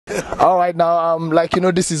All right, now,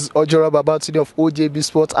 this is Ojora Babatuni of OJB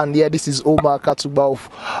Sports, and yeah, this is Oma Akatugba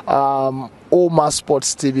of Oma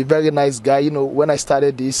Sports TV. Very nice guy. You know, when I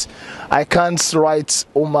started this, I can't write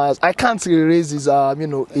Oma's, I can't erase his,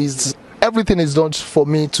 his, everything is done for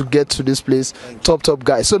me to get to this place. Top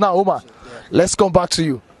guy. So now, Oma, let's come back to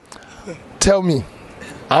you. Tell me,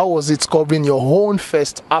 how was it covering your own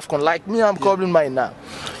first AFCON? Like me, I'm covering mine now.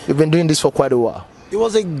 You've been doing this for quite a while. It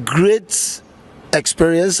was a great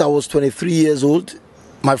experience. I was 23 years old.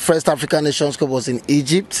 My first African Nations Cup was in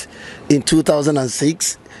Egypt in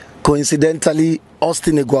 2006. Coincidentally,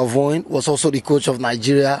 Austin Eguavoin was also the coach of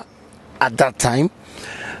Nigeria at that time.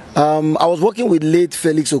 I was working with late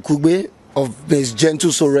Felix Okugbe of his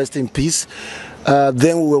gentle soul, rest in peace.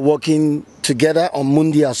 Then we were working together on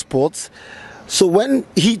Mundia Sports. So when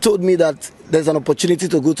he told me that there's an opportunity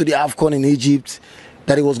to go to the AFCON in Egypt,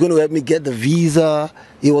 that he was going to help me get the visa,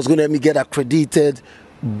 he was going to help me get accredited,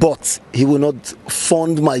 but he will not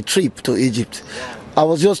fund my trip to Egypt. I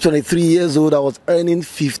was just 23 years old. I was earning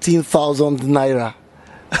 15,000 naira.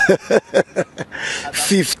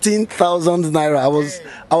 15,000 naira.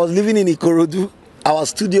 I was living in Ikorodu. Our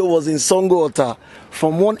studio was in Songo,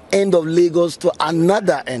 from one end of Lagos to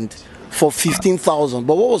another end for 15,000.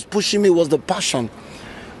 But what was pushing me was the passion.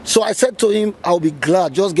 So I said to him, I'll be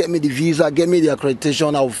glad, just get me the visa, get me the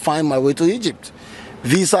accreditation, I'll find my way to Egypt.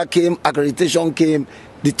 Visa came, accreditation came,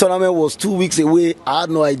 the tournament was 2 weeks away. I had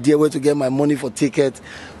no idea where to get my money for tickets.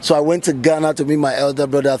 So I went to Ghana to meet my elder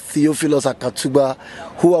brother, Oma Akatugba,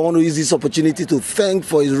 who I want to use this opportunity to thank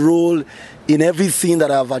for his role in everything that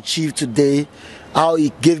I've achieved today. How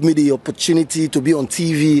he gave me the opportunity to be on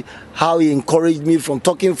TV, how he encouraged me from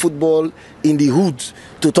talking football in the hood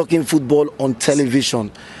to talking football on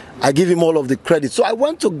television. I give him all of the credit. So I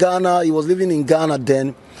went to Ghana. He was living in Ghana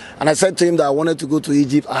then. And I said to him that I wanted to go to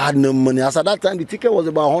Egypt. I had no money. As at that time, the ticket was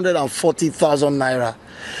about 140,000 naira.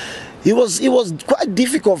 It was quite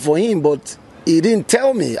difficult for him, but he didn't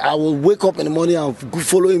tell me. I would wake up in the morning and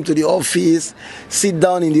follow him to the office, sit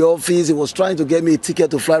down in the office. He was trying to get me a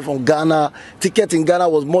ticket to fly from Ghana. Ticket in Ghana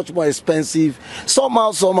was much more expensive.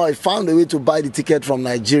 Somehow, he found a way to buy the ticket from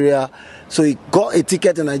Nigeria. So he got a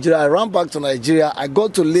ticket in Nigeria. I ran back to Nigeria. I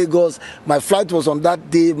got to Lagos. My flight was on that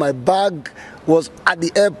day. My bag was at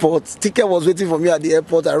the airport. Ticket was waiting for me at the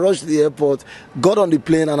airport. I rushed to the airport, got on the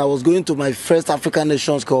plane, and I was going to my first African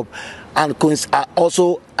Nations Cup. And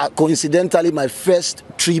also, coincidentally, my first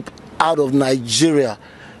trip out of Nigeria.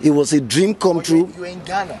 It was a dream come true. You were in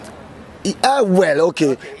Ghana? Well,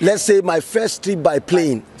 okay. Let's say my first trip by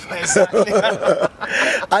plane. Exactly.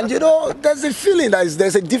 And you know, there's a feeling,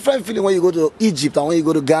 there's a different feeling when you go to Egypt and when you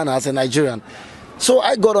go to Ghana as a Nigerian. So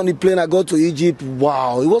I got on the plane, I got to Egypt.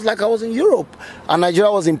 Wow, it was like I was in Europe. And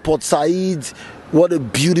Nigeria was in Port Said. What a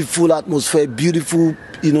beautiful atmosphere, beautiful,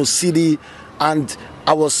 city. And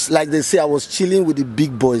I was, like they say, I was chilling with the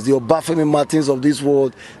big boys, the Obafemi Martins of this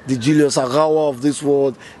world, the Julius Agawa of this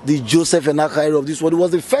world, the Joseph Enakairi of this world. It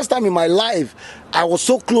was the first time in my life I was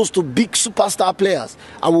so close to big superstar players.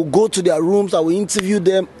 I would go to their rooms, I would interview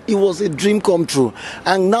them. It was a dream come true.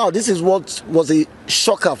 And now this is what was a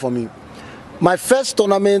shocker for me. My first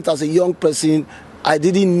tournament as a young person, I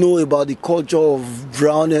didn't know about the culture of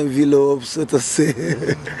brown envelopes, so to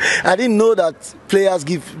say. I didn't know that players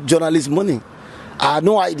give journalists money. I had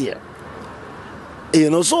no idea.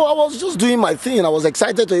 So I was just doing my thing. I was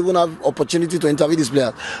excited to even have opportunity to interview these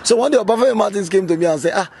players. So one day, Obafemi Martins came to me and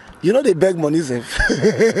said, they beg money, Sef.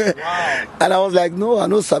 Wow. And I was like, no, I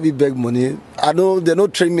don't sabi beg money. I know they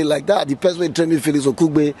don't train me like that. The person who trained me, Felix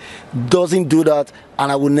Okugbe, doesn't do that,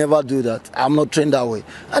 and I will never do that. I'm not trained that way.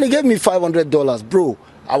 And he gave me $500, bro.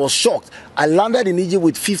 I was shocked. I landed in Egypt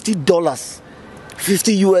with $50,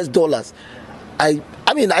 50 US dollars. I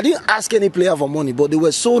didn't ask any player for money, but they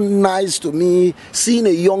were so nice to me. Seeing a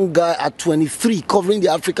young guy at 23 covering the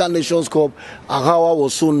African Nations Cup, Agawa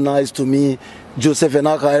was so nice to me. Joseph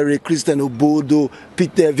Enakairi, Christian Obodo,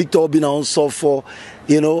 Victor Obinna,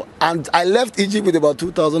 and I left Egypt with about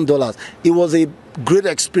 $2,000. It was a great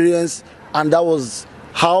experience, and that was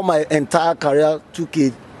how my entire career took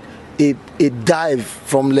a dive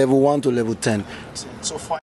from level 1 to level 10. So far.